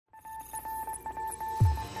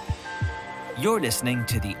You're listening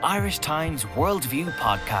to the Irish Times Worldview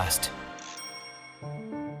podcast.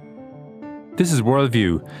 This is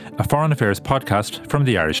Worldview, a foreign affairs podcast from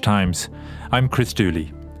the Irish Times. I'm Chris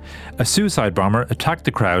Dooley. A suicide bomber attacked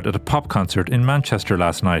the crowd at a pop concert in Manchester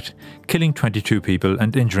last night, killing 22 people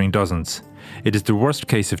and injuring dozens. It is the worst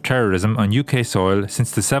case of terrorism on UK soil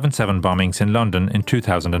since the 7/7 bombings in London in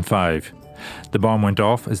 2005. The bomb went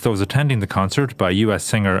off as those attending the concert by US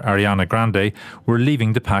singer Ariana Grande were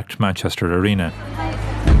leaving the packed Manchester arena.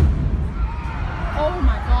 Oh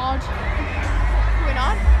my God. What's going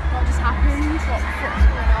on? What just happened?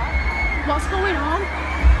 What's going on?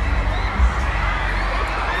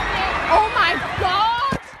 Oh my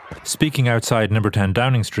God! Speaking outside number 10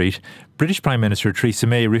 Downing Street, British Prime Minister Theresa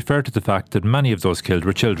May referred to the fact that many of those killed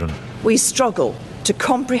were children. We struggle to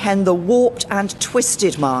comprehend the warped and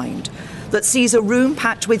twisted mind that sees a room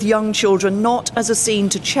packed with young children not as a scene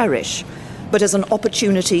to cherish, but as an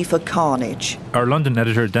opportunity for carnage. Our London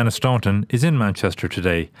editor, Denis Staunton, is in Manchester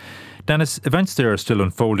today. Dennis, events there are still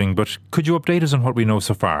unfolding, but could you update us on what we know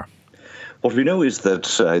so far? What we know is that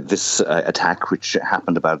this attack, which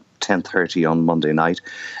happened about 10:30 on Monday night,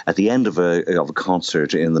 at the end of a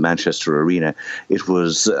concert in the Manchester Arena, it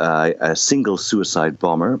was a single suicide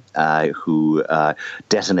bomber who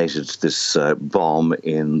detonated this bomb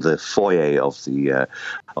in the foyer of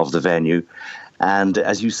the venue. And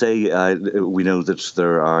as you say, we know that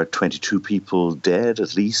there are 22 people dead,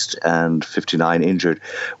 at least, and 59 injured.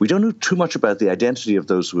 We don't know too much about the identity of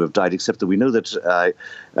those who have died, except that we know that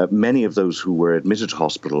many of those who were admitted to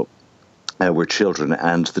hospital were children.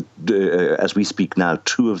 And as we speak now,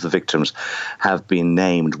 two of the victims have been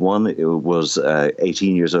named. One was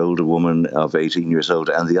 18 years old, a woman of 18 years old,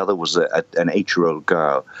 and the other was an 8-year-old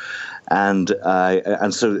girl. And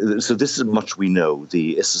so this is much we know.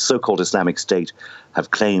 The so-called Islamic State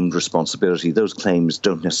have claimed responsibility. Those claims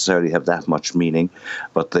don't necessarily have that much meaning,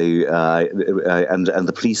 but and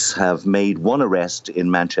the police have made one arrest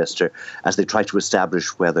in Manchester as they try to establish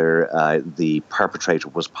whether the perpetrator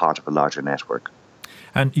was part of a larger network.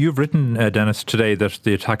 And you've written, Dennis, today that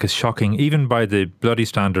the attack is shocking, even by the bloody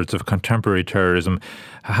standards of contemporary terrorism.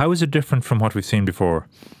 How is it different from what we've seen before?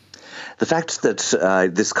 The fact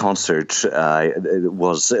that this concert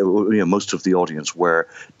was, most of the audience were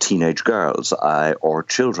teenage girls or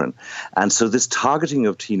children. And so this targeting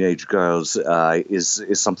of teenage girls is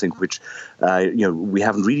something which, we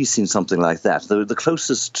haven't really seen something like that. The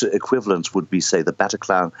closest equivalent would be, say, the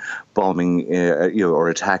Bataclan bombing, or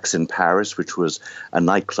attacks in Paris, which was a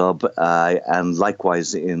nightclub, and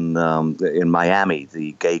likewise in Miami,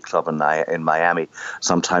 the gay club in Miami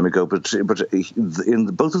some time ago. But in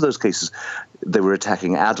both of those cases, they were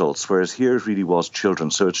attacking adults, whereas here it really was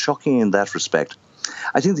children. So it's shocking in that respect.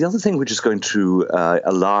 I think the other thing which is going to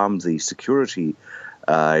alarm the security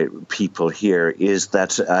people here is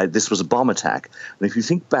that this was a bomb attack. And if you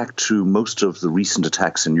think back to most of the recent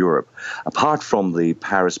attacks in Europe, apart from the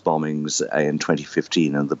Paris bombings in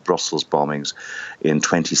 2015 and the Brussels bombings in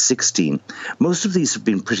 2016, most of these have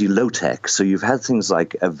been pretty low-tech. So you've had things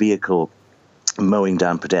like a vehicle mowing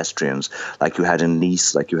down pedestrians, like you had in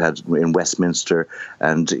Nice, like you had in Westminster,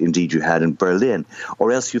 and indeed you had in Berlin.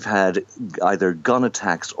 Or else you've had either gun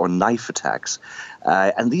attacks or knife attacks.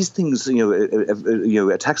 And these things,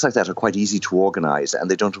 attacks like that are quite easy to organize, and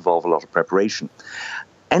they don't involve a lot of preparation.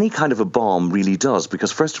 Any kind of a bomb really does,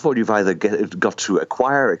 because first of all, you've either got to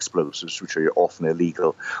acquire explosives, which are often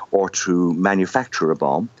illegal, or to manufacture a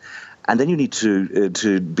bomb, and then you need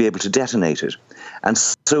to be able to detonate it. And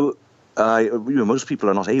so most people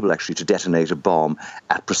are not able actually to detonate a bomb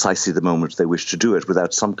at precisely the moment they wish to do it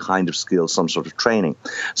without some kind of skill, some sort of training.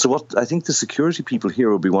 So what I think the security people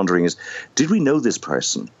here will be wondering is, did we know this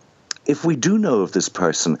person? If we do know of this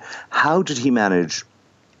person, how did he manage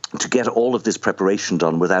to get all of this preparation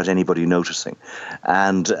done without anybody noticing?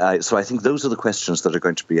 And so I think those are the questions that are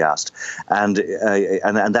going to be asked. And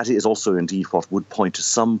that is also indeed what would point to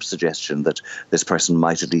some suggestion that this person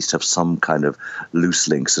might at least have some kind of loose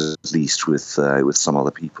links, at least with some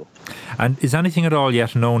other people. And is anything at all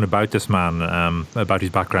yet known about this man, about his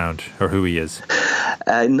background or who he is?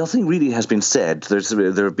 Nothing really has been said.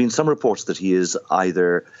 There have been some reports that he is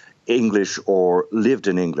either English or lived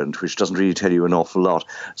in England, which doesn't really tell you an awful lot.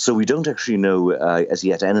 So we don't actually know as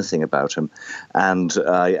yet anything about him. And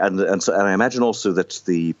I imagine also that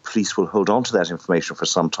the police will hold on to that information for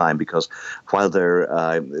some time, because while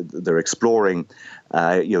they're exploring,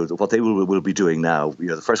 what they will be doing now,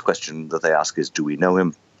 the first question that they ask is, do we know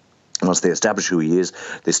him? Once they establish who he is,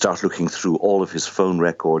 they start looking through all of his phone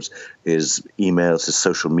records, his emails, his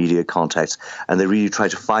social media contacts, and they really try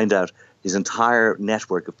to find out his entire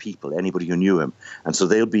network of people, anybody who knew him. And so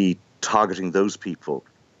they'll be targeting those people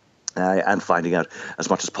and finding out as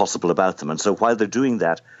much as possible about them. And so while they're doing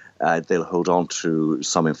that, they'll hold on to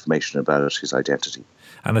some information about his identity.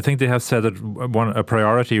 And I think they have said that a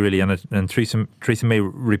priority really, and Theresa May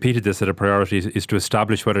repeated this, that a priority is to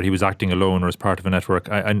establish whether he was acting alone or as part of a network.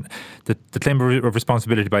 And the claim of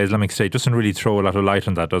responsibility by Islamic State doesn't really throw a lot of light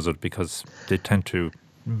on that, does it? Because they tend to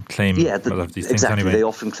claim a lot of these things exactly. anyway. They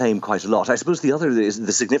often claim quite a lot. I suppose the other is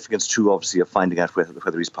the significance too, obviously, of finding out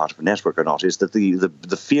whether he's part of a network or not, is that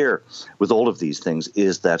the fear with all of these things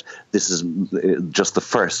is that this is just the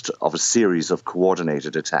first of a series of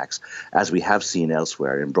coordinated attacks, as we have seen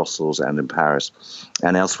elsewhere in Brussels and in Paris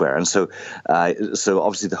and elsewhere. And so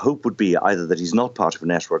obviously the hope would be either that he's not part of a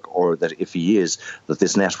network, or that if he is, that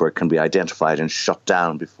this network can be identified and shut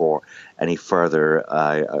down before any further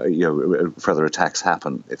attacks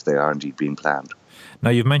happen, if they are indeed being planned. Now,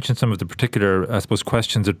 you've mentioned some of the particular, I suppose,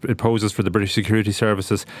 questions it poses for the British security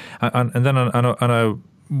services. And then on a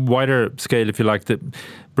wider scale, if you like, that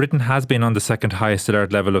Britain has been on the second highest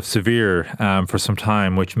alert level of severe for some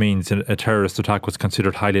time, which means a terrorist attack was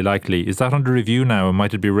considered highly likely. Is that under review now, and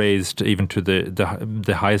might it be raised even to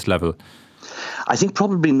the highest level? I think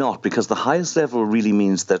probably not, because the highest level really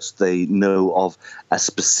means that they know of a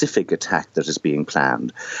specific attack that is being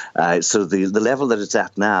planned. So the level that it's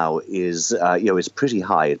at now is, it's pretty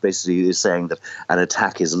high. It basically is saying that an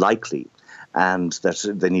attack is likely, and that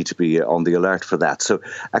they need to be on the alert for that. So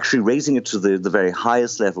actually raising it to the very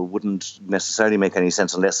highest level wouldn't necessarily make any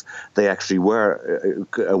sense unless they actually were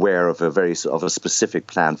aware of a specific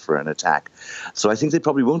plan for an attack. So I think they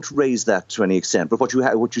probably won't raise that to any extent. But what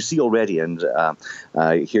you see already, and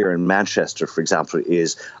here in Manchester, for example,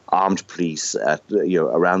 is armed police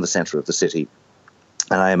around the centre of the city.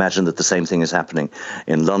 And I imagine that the same thing is happening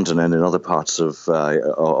in London and in other parts of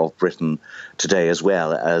Britain today, as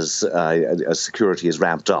well, as security is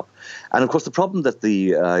ramped up. And of course, the problem that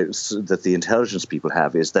the intelligence people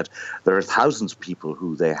have is that there are thousands of people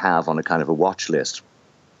who they have on a kind of a watch list.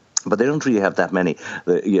 But they don't really have that many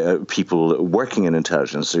people working in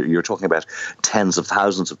intelligence. You're talking about tens of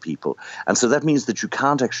thousands of people, and so that means that you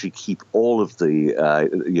can't actually keep all of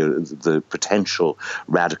the potential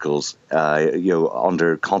radicals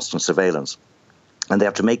under constant surveillance. And they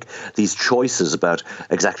have to make these choices about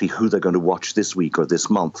exactly who they're going to watch this week or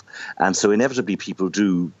this month. And so inevitably people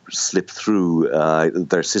do slip through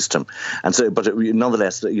their system. And so, but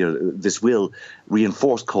nonetheless, this will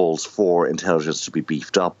reinforce calls for intelligence to be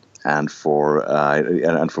beefed up and for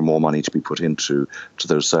more money to be put into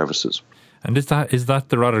those services. And is that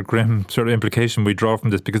the rather grim sort of implication we draw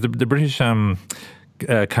from this? Because the British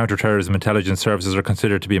counter-terrorism intelligence services are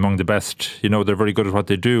considered to be among the best. They're very good at what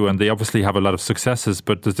they do, and they obviously have a lot of successes.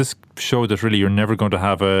 But does this show that really you're never going to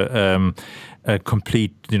have a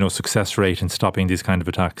complete, success rate in stopping these kind of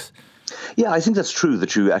attacks? Yeah, I think that's true,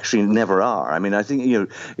 that you actually never are. I mean, I think,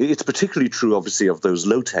 it's particularly true, obviously, of those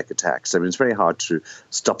low-tech attacks. I mean, it's very hard to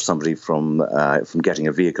stop somebody from getting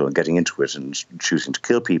a vehicle and getting into it and choosing to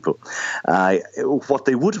kill people. What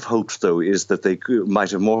they would have hoped, though, is that they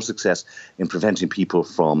might have more success in preventing people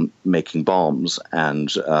from making bombs and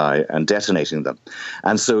detonating them.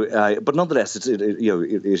 And so, but nonetheless, it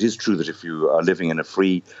is true that if you are living in a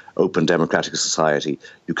free, open, democratic society,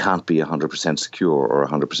 you can't be 100% secure or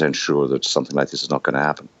 100% sure that something like this is not going to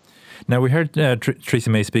happen. Now, we heard Theresa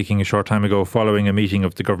May speaking a short time ago following a meeting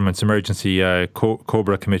of the government's emergency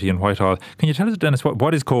COBRA committee in Whitehall. Can you tell us, Denis,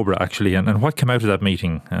 what is COBRA actually, and what came out of that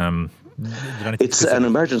meeting? It's an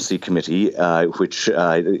emergency committee, which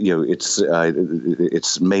it's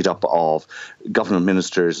made up of government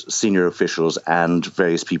ministers, senior officials, and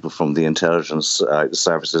various people from the intelligence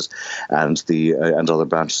services and other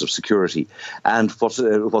branches of security. And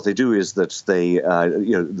what they do is that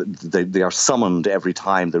they are summoned every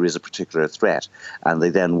time there is a particular threat, and they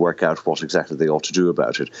then work out what exactly they ought to do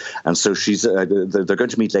about it. And so they're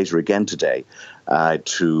going to meet later again today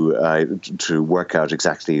to work out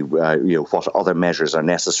exactly what other measures are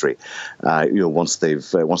necessary. Once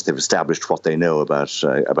they've established what they know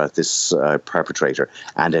about this perpetrator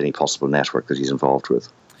and any possible network that he's involved with.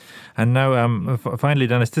 And now, finally,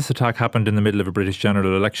 Denis, this attack happened in the middle of a British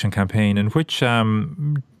general election campaign in which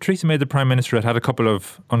Theresa May, the Prime Minister, had a couple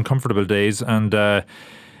of uncomfortable days, and the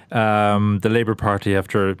Labour Party,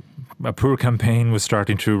 after a poor campaign, was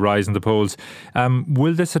starting to rise in the polls.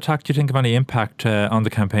 Will this attack, do you think, have any impact on the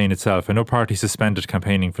campaign itself? I know party suspended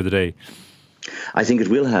campaigning for the day. I think it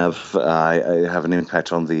will have an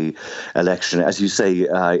impact on the election. As you say,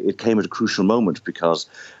 it came at a crucial moment because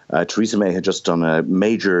Theresa May had just done a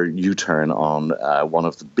major U-turn on one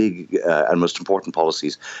of the big and most important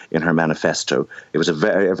policies in her manifesto. It was a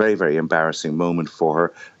very, very embarrassing moment for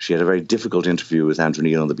her. She had a very difficult interview with Andrew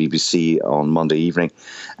Neil on the BBC on Monday evening.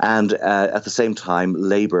 And at the same time,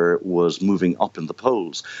 Labour was moving up in the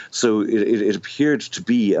polls. So it appeared to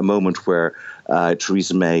be a moment where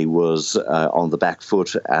Theresa May was on the back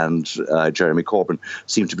foot, and Jeremy Corbyn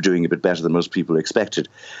seemed to be doing a bit better than most people expected.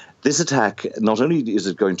 This attack, not only is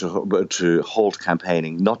it going to halt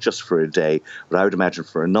campaigning, not just for a day, but I would imagine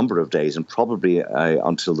for a number of days, and probably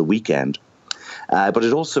until the weekend, but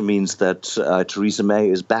it also means that Theresa May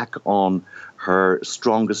is back on her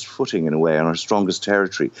strongest footing, in a way, on her strongest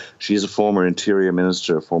territory. She is a former Interior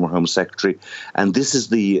Minister, a former Home Secretary, and this is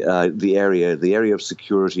the area of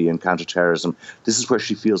security and counterterrorism. This is where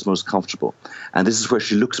she feels most comfortable, and this is where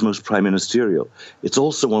she looks most prime ministerial. It's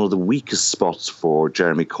also one of the weakest spots for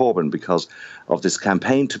Jeremy Corbyn because of this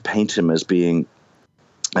campaign to paint him as being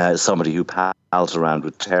somebody who pals around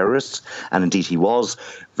with terrorists, and indeed he was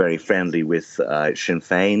very friendly with Sinn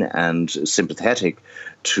Féin and sympathetic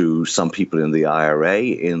to some people in the IRA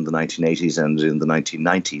in the 1980s and in the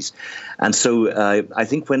 1990s. And so I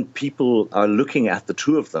think when people are looking at the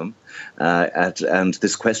two of them and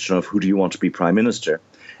this question of who do you want to be Prime Minister,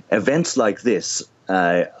 events like this,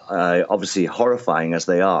 obviously horrifying as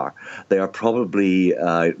they are probably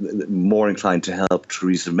more inclined to help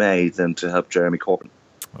Theresa May than to help Jeremy Corbyn.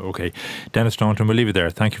 OK. Denis Staunton, we'll leave it there.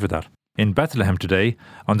 Thank you for that. In Bethlehem today,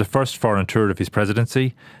 on the first foreign tour of his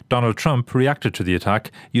presidency, Donald Trump reacted to the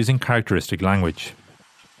attack using characteristic language.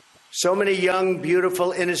 So many young,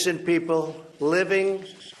 beautiful, innocent people living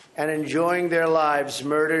and enjoying their lives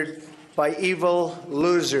murdered by evil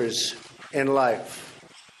losers in life.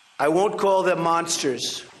 I won't call them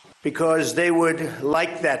monsters because they would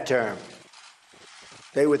like that term.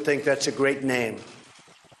 They would think that's a great name.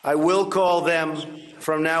 I will call them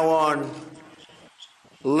from now on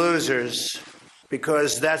losers,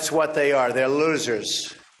 because that's what they are. They're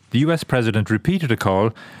losers. The US president repeated a call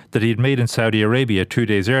that he had made in Saudi Arabia 2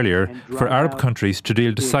 days earlier for Arab countries to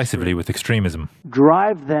deal decisively with extremism.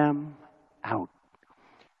 Drive them out.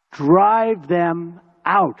 Drive them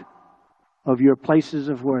out of your places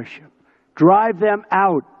of worship. Drive them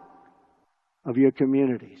out of your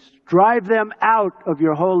communities. Drive them out of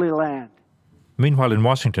your holy land. Meanwhile, in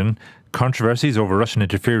Washington, controversies over Russian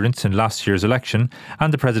interference in last year's election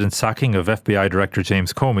and the president's sacking of FBI Director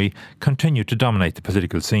James Comey continue to dominate the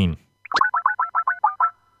political scene.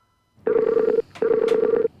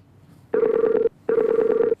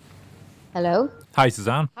 Hello? Hi,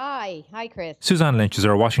 Suzanne. Hi, Chris. Suzanne Lynch is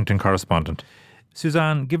our Washington correspondent.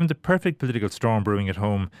 Suzanne, given the perfect political storm brewing at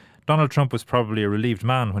home, Donald Trump was probably a relieved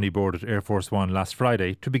man when he boarded Air Force One last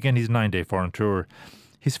Friday to begin his 9-day foreign tour.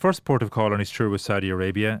 His first port of call on his tour was Saudi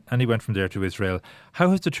Arabia, and he went from there to Israel.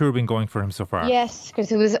 How has the tour been going for him so far? Yes,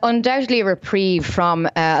 because it was undoubtedly a reprieve from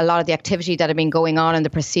a lot of the activity that had been going on in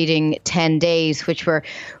the preceding 10 days, which were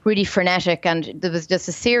really frenetic. And there was just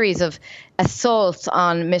a series of assaults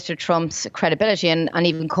on Mr. Trump's credibility and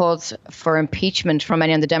even calls for impeachment from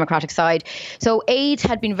many on the Democratic side. So aides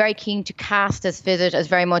had been very keen to cast this visit as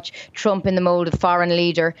very much Trump in the mold of foreign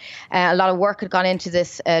leader. A lot of work had gone into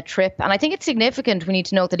this trip. And I think it's significant. We need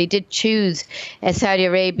to note that he did choose Saudi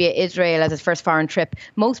Arabia, Israel as his first foreign trip.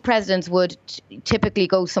 Most presidents would typically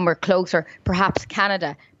go somewhere closer, perhaps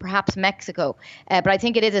Canada, perhaps Mexico. But I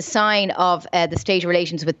think it is a sign of the state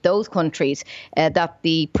relations with those countries that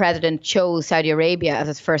the president chose Saudi Arabia as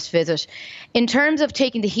his first visit. In terms of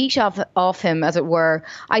taking the heat off him, as it were,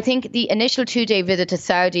 I think the initial 2-day visit to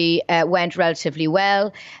Saudi went relatively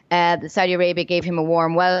well. The Saudi Arabia gave him a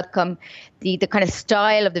warm welcome. The kind of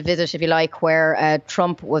style of the visit, if you like, where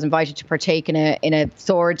Trump was invited to partake in a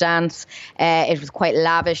sword dance. It was quite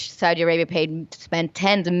lavish. Saudi Arabia spent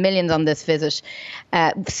tens of millions on this visit.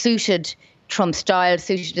 Suited Trump's style,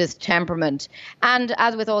 suited his temperament. And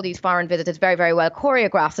as with all these foreign visits, it's very, very well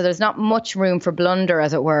choreographed. So there's not much room for blunder,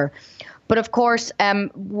 as it were. But of course,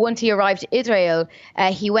 once he arrived to Israel,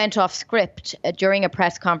 he went off script during a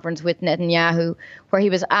press conference with Netanyahu, where he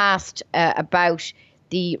was asked about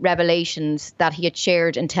the revelations that he had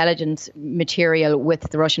shared intelligence material with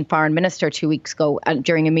the Russian foreign minister 2 weeks ago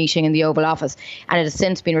during a meeting in the Oval Office. And it has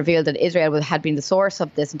since been revealed that Israel had been the source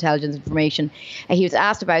of this intelligence information. He was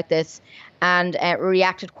asked about this. and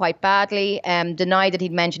reacted quite badly, denied that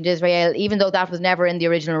he'd mentioned Israel, even though that was never in the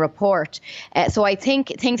original report. So I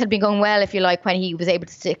think things had been going well, if you like, when he was able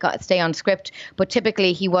to stay on script, but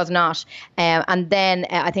typically he was not. And then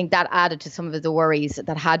I think that added to some of the worries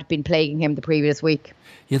that had been plaguing him the previous week.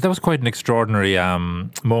 Yeah, that was quite an extraordinary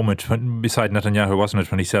moment beside Netanyahu, wasn't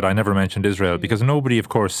it, when he said, I never mentioned Israel, because nobody, of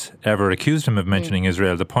course, ever accused him of mentioning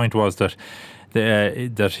Israel. The point was that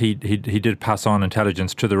he did pass on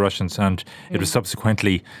intelligence to the Russians, and it was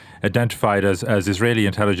subsequently identified as Israeli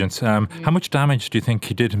intelligence. How much damage do you think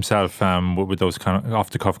he did himself with those kind of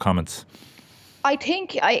off-the-cuff comments? I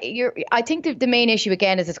think the main issue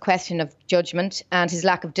again is this question of judgment and his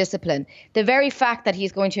lack of discipline. The very fact that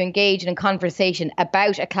he's going to engage in a conversation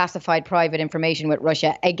about a classified private information with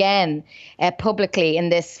Russia again publicly in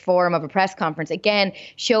this forum of a press conference again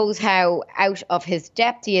shows how out of his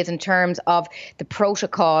depth he is in terms of the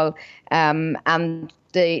protocol and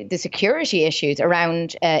the security issues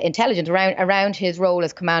around intelligence, around his role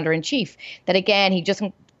as commander-in-chief. That again, he just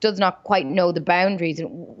does not quite know the boundaries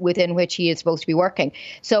within which he is supposed to be working.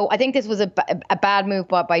 So I think this was a bad move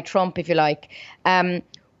by Trump, if you like.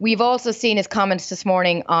 We've also seen his comments this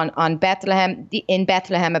morning on Bethlehem, in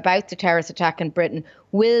Bethlehem, about the terrorist attack in Britain.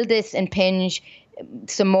 Will this impinge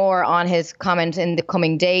some more on his comment in the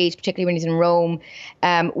coming days, particularly when he's in Rome?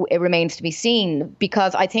 It remains to be seen,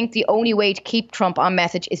 because I think the only way to keep Trump on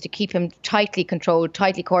message is to keep him tightly controlled,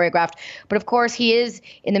 tightly choreographed. But of course, he is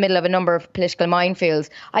in the middle of a number of political minefields.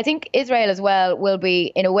 I think Israel as well will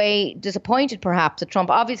be, in a way, disappointed perhaps at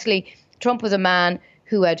Trump. Obviously, Trump was a man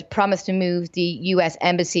who had promised to move the US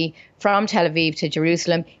embassy from Tel Aviv to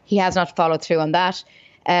Jerusalem. He has not followed through on that.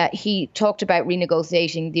 He talked about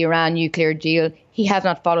renegotiating the Iran nuclear deal. He has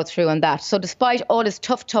not followed through on that. So despite all his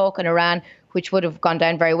tough talk on Iran, which would have gone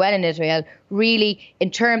down very well in Israel, really,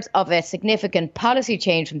 in terms of a significant policy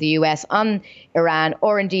change from the US on Iran,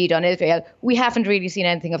 or indeed on Israel, we haven't really seen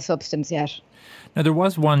anything of substance yet. Now, there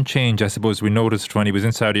was one change, I suppose, we noticed when he was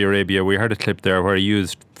in Saudi Arabia. We heard a clip there where he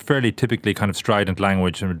used fairly typically kind of strident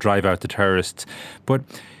language and would drive out the terrorists. But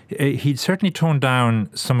he certainly toned down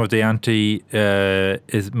some of the anti-Muslim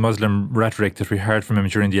rhetoric that we heard from him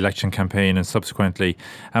during the election campaign and subsequently.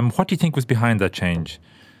 What do you think was behind that change?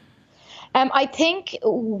 I think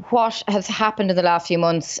what has happened in the last few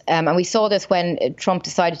months, and we saw this when Trump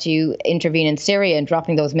decided to intervene in Syria and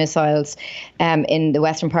dropping those missiles in the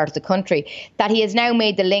western part of the country, that he has now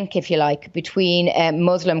made the link, if you like, between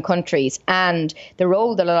Muslim countries and the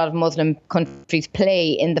role that a lot of Muslim countries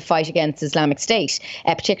play in the fight against Islamic State,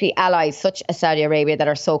 particularly allies such as Saudi Arabia that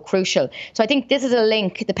are so crucial. So I think this is a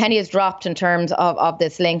link. The penny has dropped in terms of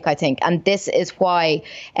this link, I think. And this is why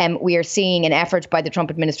we are seeing an effort by the Trump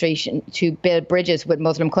administration to build bridges with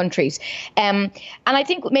Muslim countries. And I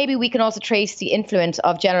think maybe we can also trace the influence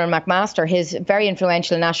of General McMaster, his very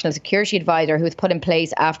influential national security advisor, who was put in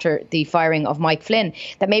place after the firing of Mike Flynn.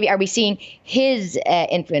 That maybe, are we seeing his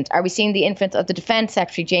influence? Are we seeing the influence of the Defence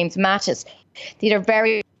Secretary, James Mattis? These are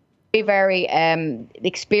very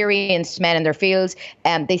experienced men in their fields.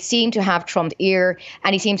 They seem to have Trump's ear,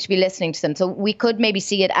 and he seems to be listening to them. So we could maybe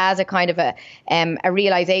see it as a kind of a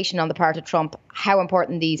realization on the part of Trump how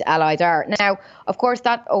important these allies are. Now, of course,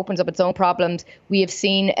 that opens up its own problems. We have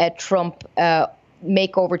seen Trump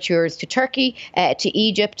make overtures to Turkey, to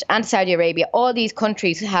Egypt and Saudi Arabia. All these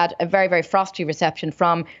countries had a very, very frosty reception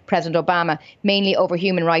from President Obama, mainly over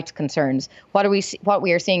human rights concerns. What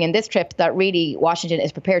we are seeing in this trip, that really Washington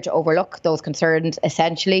is prepared to overlook those concerns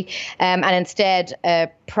essentially, and instead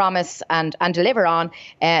promise and deliver on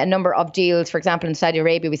a number of deals. For example, in Saudi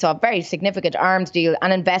Arabia, we saw a very significant arms deal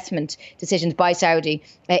and investment decisions by Saudi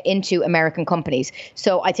into American companies.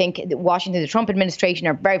 So I think Washington, the Trump administration,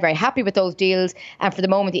 are very, very happy with those deals. And for the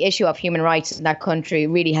moment, the issue of human rights in that country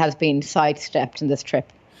really has been sidestepped in this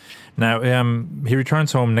trip. Now, he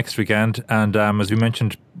returns home next weekend, and as we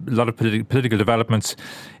mentioned, a lot of political developments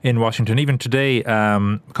in Washington. Even today,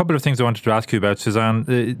 a couple of things I wanted to ask you about, Suzanne.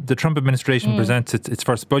 The Trump administration presents its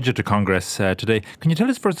first budget to Congress today. Can you tell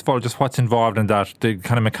us, first of all, just what's involved in that, the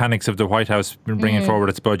kind of mechanics of the White House bringing forward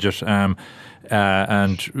its budget, and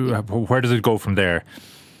where does it go from there?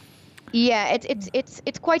 Yeah,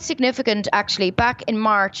 it's quite significant, actually. Back in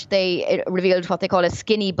March, they revealed what they call a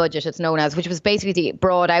skinny budget, it's known as, which was basically the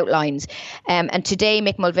broad outlines. And today,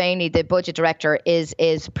 Mick Mulvaney, the budget director, is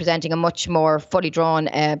presenting a much more fully drawn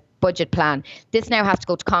budget plan. This now has to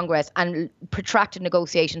go to Congress and protracted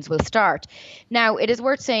negotiations will start. Now, it is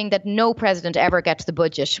worth saying that no president ever gets the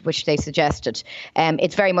budget, which they suggested.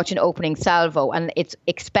 It's very much an opening salvo, and it's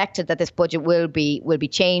expected that this budget will be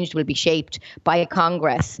changed, will be shaped by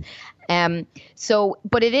Congress.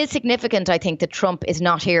 But it is significant, I think, that Trump is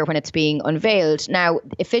not here when it's being unveiled. Now,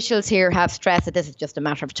 officials here have stressed that this is just a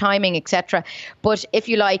matter of timing, etc. But if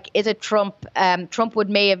you like, is it Trump? Trump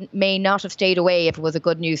may not have stayed away if it was a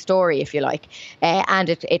good news story, if you like. And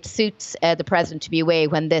it suits the president to be away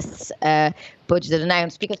when this budget is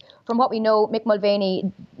announced, because from what we know, Mick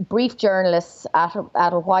Mulvaney briefed journalists at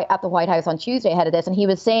the White House on Tuesday ahead of this, and he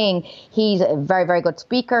was saying he's a very, very good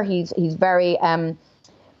speaker. He's very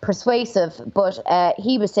persuasive, but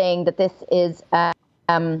he was saying that this is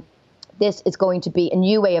going to be a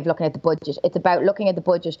new way of looking at the budget. It's about looking at the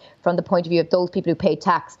budget from the point of view of those people who pay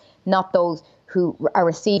tax, not those who are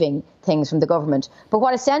receiving things from the government. But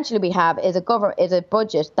what essentially we have is a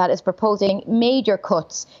budget that is proposing major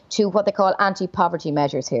cuts to what they call anti-poverty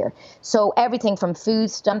measures here. So everything from food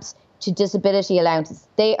stamps to disability allowances,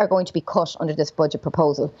 they are going to be cut under this budget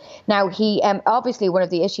proposal. Now, he obviously one of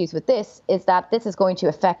the issues with this is that this is going to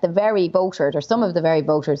affect the very voters, or some of the very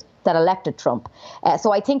voters that elected Trump.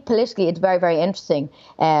 So I think politically it's very, very interesting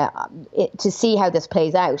to see how this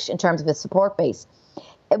plays out in terms of his support base.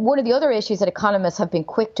 One of the other issues that economists have been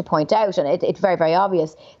quick to point out, and it's very, very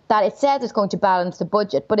obvious, that it says it's going to balance the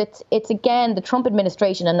budget, but it's again, the Trump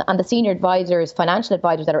administration and the senior advisors, financial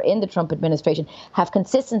advisors that are in the Trump administration have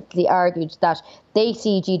consistently argued that they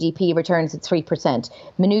see GDP returns at 3%.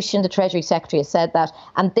 Mnuchin, the Treasury Secretary, has said that,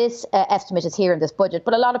 and this estimate is here in this budget,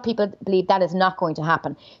 but a lot of people believe that is not going to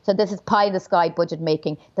happen. So this is pie-in-the-sky budget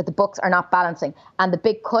making, that the books are not balancing, and the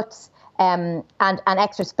big cuts and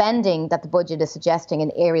extra spending that the budget is suggesting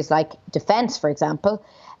in areas like defence, for example,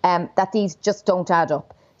 that these just don't add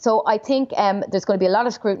up. So I think there's going to be a lot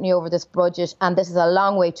of scrutiny over this budget, and this is a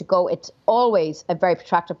long way to go. It's always a very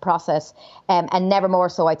protracted process, and never more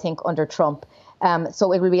so, I think, under Trump.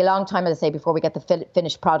 So it will be a long time, as I say, before we get the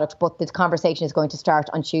finished product. But this conversation is going to start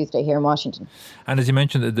on Tuesday here in Washington. And as you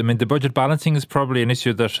mentioned, I mean, the budget balancing is probably an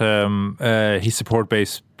issue that his support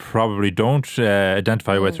base probably don't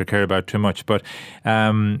identify with or care about too much. But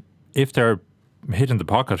if they're hit in the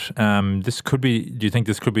pocket, this could be. Do you think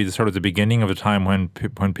this could be the beginning of a time when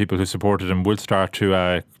people who supported him will start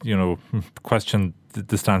to question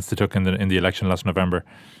the stance they took in the election last November?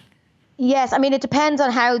 Yes, I mean, it depends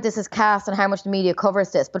on how this is cast and how much the media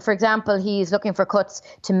covers this. But for example, he's looking for cuts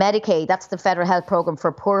to Medicaid. That's the federal health program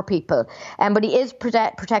for poor people. But he is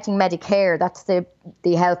protecting Medicare. That's the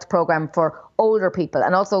health program for older people,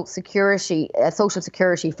 and also security, social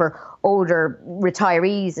security for older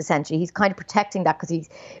retirees, essentially. He's kind of protecting that because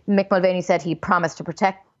Mick Mulvaney said he promised to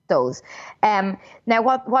protect those. Now,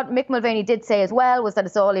 what Mick Mulvaney did say as well was that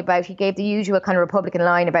it's all about, he gave the usual kind of Republican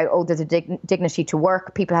line about, there's a dignity to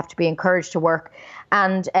work, people have to be encouraged to work.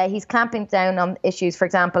 And he's clamping down on issues, for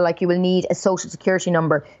example, like you will need a social security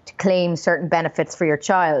number to claim certain benefits for your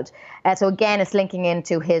child. So again, it's linking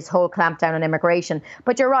into his whole clampdown on immigration.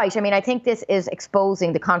 But you're right. I mean, I think this is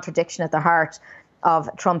exposing the contradiction at the heart of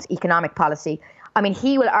Trump's economic policy. I mean,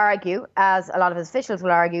 he will argue, as a lot of his officials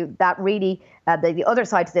will argue, that really the other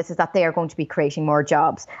side to this is that they are going to be creating more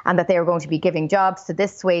jobs, and that they are going to be giving jobs to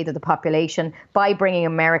this swathe of the population by bringing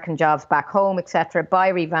American jobs back home, etc., by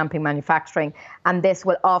revamping manufacturing. And this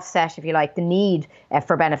will offset, if you like, the need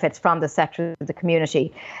for benefits from the sector of the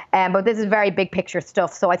community. But this is very big picture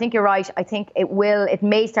stuff. So I think you're right. I think it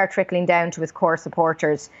may start trickling down to his core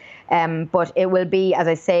supporters. But it will be, as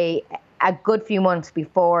I say, a good few months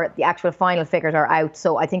before the actual final figures are out.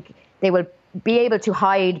 So I think they will be able to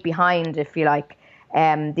hide behind, if you like,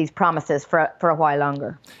 these promises for a while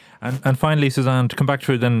longer. And finally, Suzanne, to come back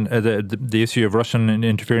to then the issue of Russian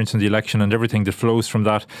interference in the election and everything that flows from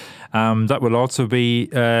that, that will also be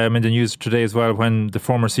in the news today as well, when the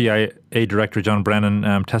former CIA Director John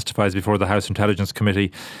Brennan testifies before the House Intelligence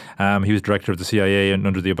Committee. He was director of the CIA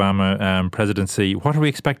under the Obama presidency. What are we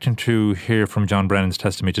expecting to hear from John Brennan's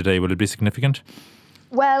testimony today? Will it be significant?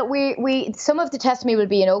 Well, we some of the testimony will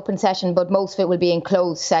be in open session, but most of it will be in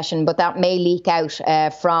closed session. But that may leak out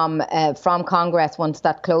from Congress once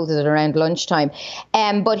that closes at around lunchtime.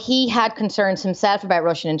 But he had concerns himself about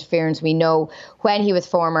Russian interference, we know, when he was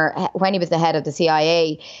the head of the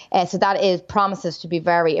CIA. So that is promises to be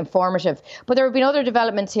very informative. But there have been other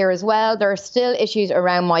developments here as well. There are still issues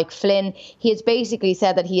around Mike Flynn. He has basically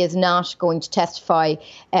said that he is not going to testify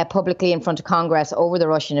publicly in front of Congress over the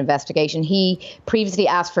Russian investigation. He previously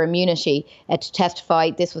asked for immunity to testify.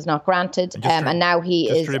 This was not granted, and now he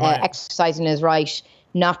is exercising his right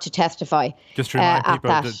not to testify. Just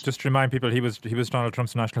to remind people, he was Donald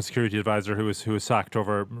Trump's national security advisor who was sacked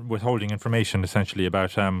over withholding information, essentially,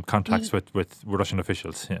 about contacts with Russian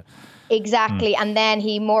officials. Yeah. Exactly. And then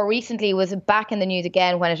he more recently was back in the news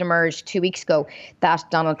again when it emerged 2 weeks ago that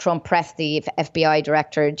Donald Trump pressed the FBI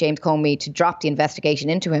director, James Comey, to drop the investigation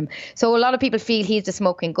into him. So a lot of people feel he's the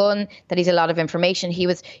smoking gun, that he's a lot of information. He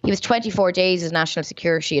was 24 days as national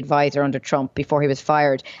security advisor under Trump before he was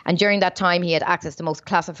fired. And during that time, he had access to most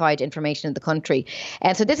classified information in the country.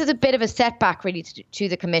 And so this is a bit of a setback really to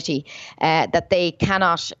the committee that they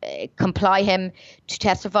cannot comply him to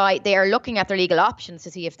testify. They are looking at their legal options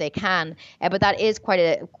to see if they can. But that is quite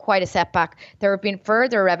a setback. There have been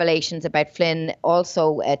further revelations about Flynn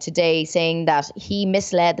also today, saying that he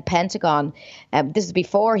misled the Pentagon. This is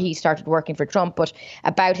before he started working for Trump, but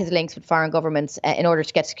about his links with foreign governments in order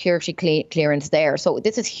to get security clearance there. So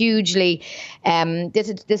this is hugely,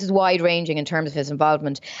 this is wide ranging in terms of his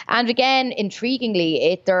involvement. And again,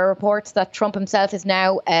 intriguingly, there are reports that Trump himself is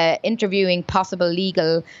now interviewing possible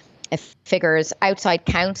legal figures outside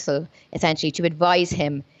counsel, essentially, to advise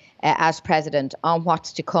him as president on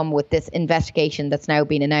what's to come with this investigation that's now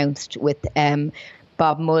been announced with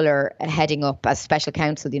Bob Mueller heading up as special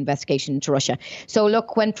counsel the investigation into Russia. So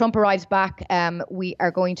look, when Trump arrives back, we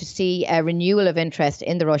are going to see a renewal of interest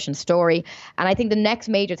in the Russian story. And I think the next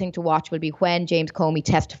major thing to watch will be when James Comey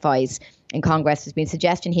testifies in Congress. There's been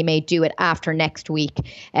suggestion he may do it after next week.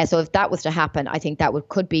 So if that was to happen, I think that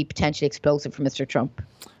could be potentially explosive for Mr. Trump.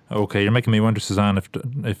 Okay, you're making me wonder, Suzanne, if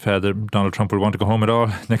Donald Trump will want to go home at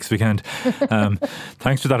all next weekend.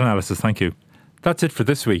 Thanks for that analysis. Thank you. That's it for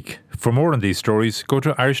this week. For more on these stories, go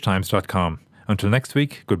to irishtimes.com. Until next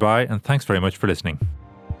week, goodbye and thanks very much for listening.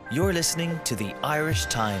 You're listening to the Irish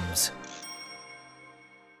Times.